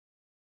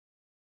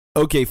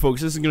Okay,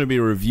 folks, this is going to be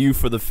a review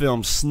for the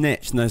film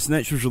Snitch. Now,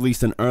 Snitch was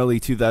released in early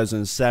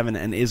 2007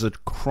 and is a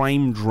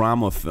crime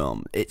drama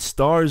film. It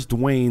stars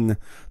Dwayne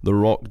 "The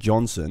Rock"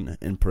 Johnson,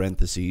 in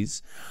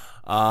parentheses,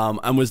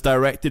 and was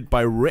directed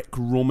by Rick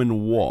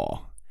Roman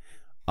Waugh.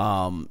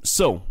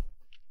 So,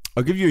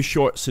 I'll give you a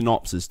short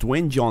synopsis.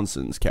 Dwayne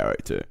Johnson's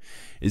character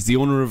is the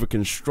owner of a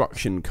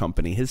construction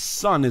company. His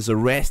son is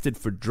arrested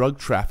for drug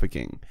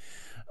trafficking,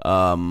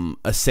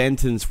 a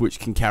sentence which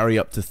can carry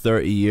up to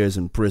 30 years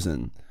in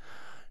prison.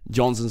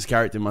 Johnson's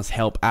character must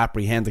help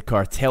apprehend a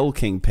cartel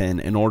kingpin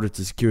in order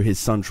to secure his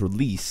son's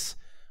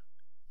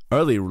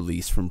early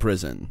release from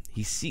prison.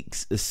 He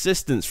seeks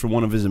assistance from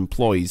one of his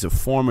employees, a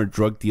former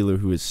drug dealer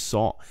who has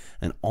sought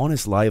an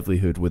honest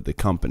livelihood with the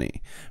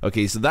company.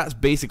 Okay, so that's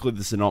basically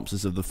the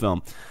synopsis of the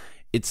film.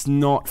 It's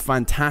not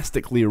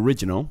fantastically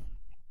original,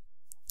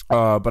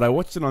 but I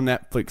watched it on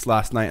Netflix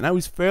last night, and I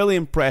was fairly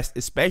impressed,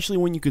 especially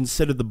when you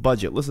consider the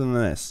budget. Listen to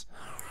this.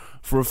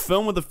 For a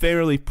film with a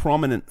fairly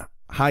prominent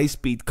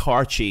high-speed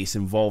car chase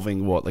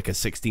involving, like a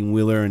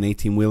 16-wheeler and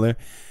 18-wheeler,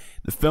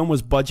 the film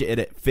was budgeted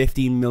at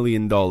 $15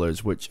 million,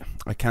 which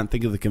I can't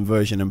think of the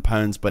conversion in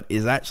pounds, but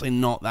is actually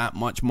not that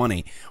much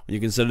money when you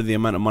consider the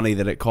amount of money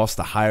that it costs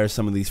to hire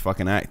some of these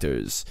fucking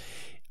actors.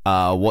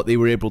 What they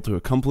were able to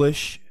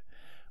accomplish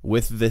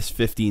with this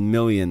 $15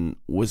 million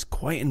was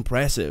quite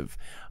impressive,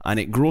 and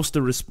it grossed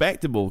a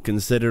respectable,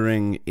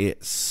 considering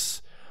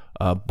its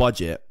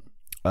budget,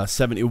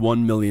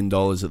 $71 million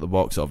at the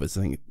box office.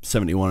 I think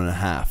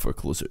 71.5 or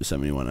closer to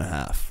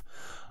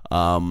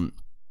 71.5.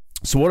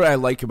 So what do I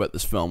like about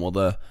this film?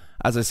 Well,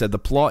 as I said, the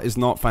plot is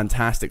not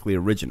fantastically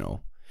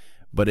original,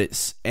 but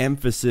its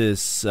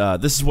emphasis,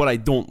 this is what I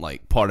don't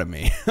like, pardon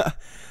me.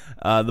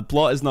 The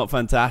plot is not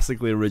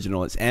fantastically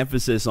original. Its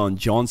emphasis on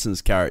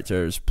Johnson's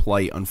character's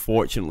plight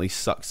unfortunately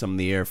sucks some of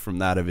the air from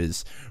that of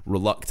his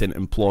reluctant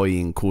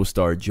employee and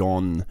co-star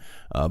John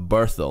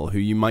Berthel, who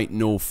you might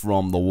know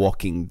from The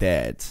Walking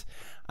Dead,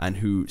 and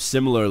who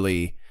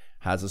similarly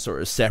has a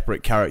sort of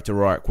separate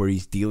character arc where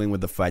he's dealing with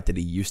the fact that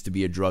he used to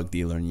be a drug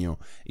dealer, and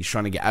he's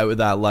trying to get out of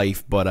that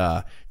life,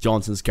 but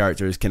Johnson's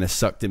character has kind of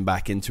sucked him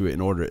back into it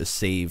in order to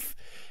save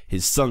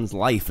his son's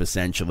life,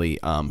 essentially,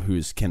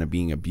 who's kind of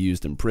being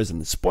abused in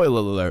prison.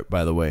 Spoiler alert,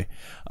 by the way.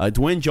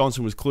 Dwayne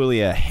Johnson was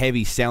clearly a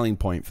heavy selling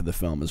point for the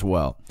film as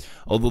well,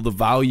 although the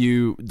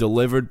value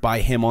delivered by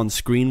him on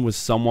screen was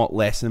somewhat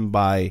lessened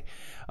by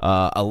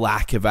a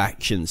lack of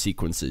action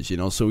sequences,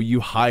 So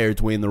you hire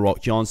Dwayne "The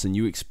Rock" Johnson,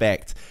 you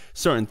expect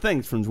certain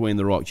things from Dwayne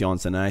 "The Rock"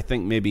 Johnson, and I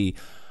think maybe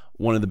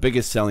one of the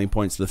biggest selling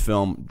points of the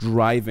film,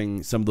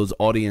 driving some of those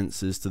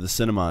audiences to the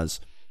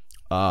cinemas,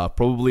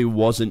 probably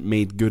wasn't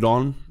made good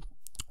on,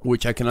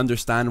 which I can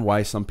understand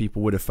why some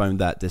people would have found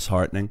that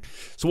disheartening.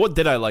 So what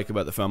did I like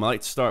about the film? I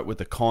like to start with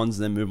the cons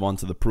and then move on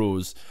to the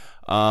pros.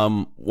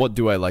 What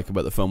do I like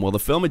about the film? Well, the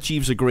film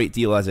achieves a great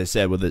deal, as I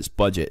said, with its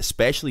budget,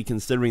 especially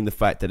considering the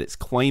fact that its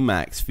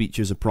climax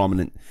features a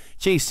prominent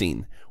chase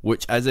scene,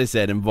 which, as I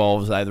said,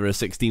 involves either a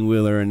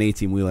 16-wheeler or an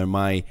 18-wheeler.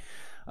 My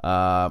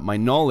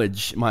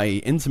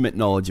intimate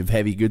knowledge of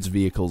heavy goods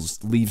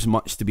vehicles leaves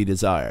much to be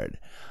desired.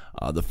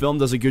 The film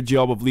does a good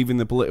job of leaving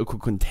the political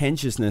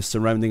contentiousness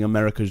surrounding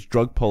America's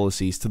drug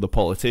policies to the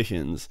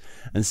politicians,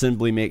 and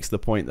simply makes the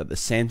point that the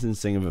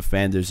sentencing of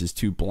offenders is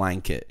too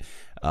blanket,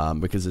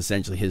 because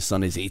essentially his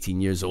son is 18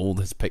 years old,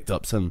 has picked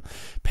up some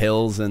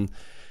pills, and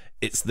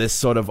it's this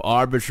sort of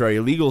arbitrary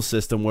legal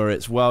system where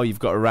it's, you've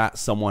got to rat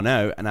someone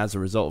out, and as a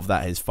result of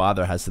that, his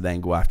father has to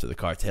then go after the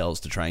cartels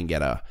to try and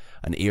get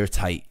an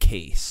airtight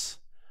case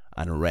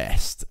and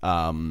arrest.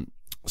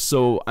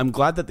 So I'm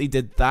glad that they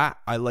did that.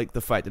 I like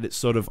the fact that it's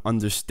sort of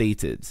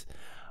understated.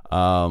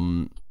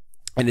 In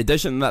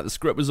addition to that, the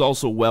script was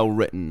also well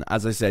written.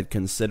 As I said,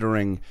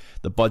 considering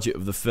the budget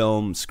of the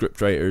film,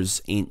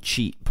 scriptwriters ain't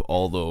cheap,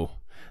 although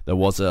there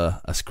was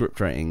a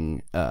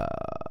scriptwriting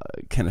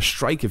kind of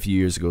strike a few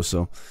years ago,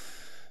 so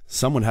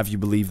some would have you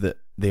believe that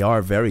they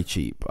are very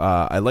cheap.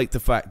 I like the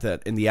fact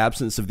that in the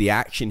absence of the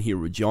action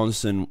hero,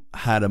 Johnson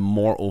had a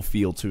mortal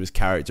feel to his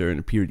character and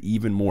appeared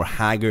even more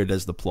haggard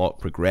as the plot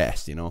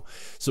progressed,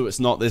 So it's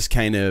not this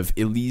kind of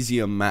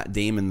Elysium Matt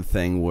Damon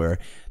thing where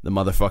the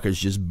motherfucker's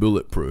just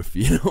bulletproof,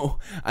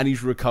 and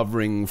he's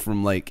recovering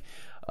from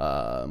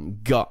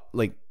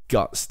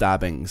gut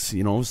stabbings,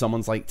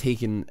 someone's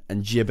taking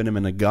and jibbing him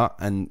in the gut,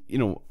 and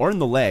or in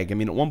the leg. I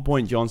mean, at one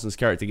point Johnson's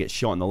character gets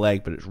shot in the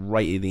leg, but it's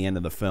right at the end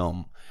of the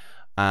film,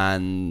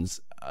 and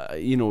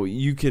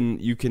you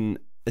can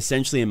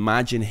essentially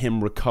imagine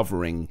him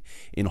recovering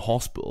in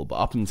hospital, but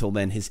up until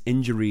then his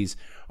injuries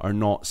are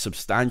not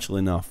substantial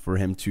enough for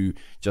him to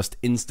just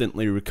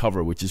instantly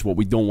recover, which is what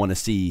we don't want to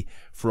see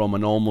from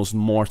an almost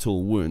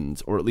mortal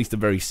wound, or at least a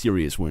very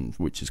serious wound,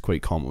 which is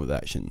quite common with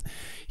action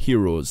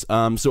heroes.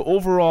 So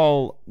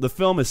overall, the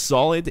film is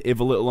solid, if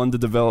a little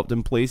underdeveloped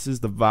in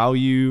places.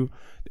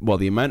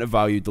 The amount of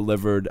value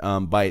delivered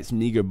by its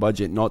meager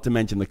budget, not to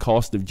mention the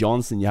cost of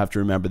Johnson. You have to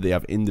remember they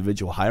have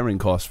individual hiring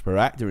costs per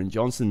actor, and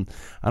Johnson,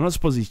 I don't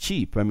suppose he's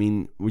cheap. I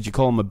mean, would you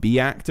call him a B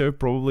actor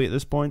probably at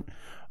this point?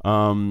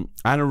 And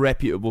a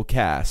reputable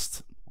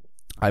cast.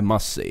 I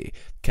must say,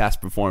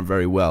 cast performed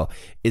very well,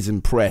 is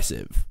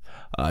impressive.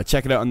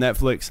 Check it out on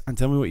Netflix and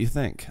tell me what you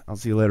think. I'll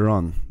see you later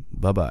on.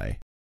 Bye-bye.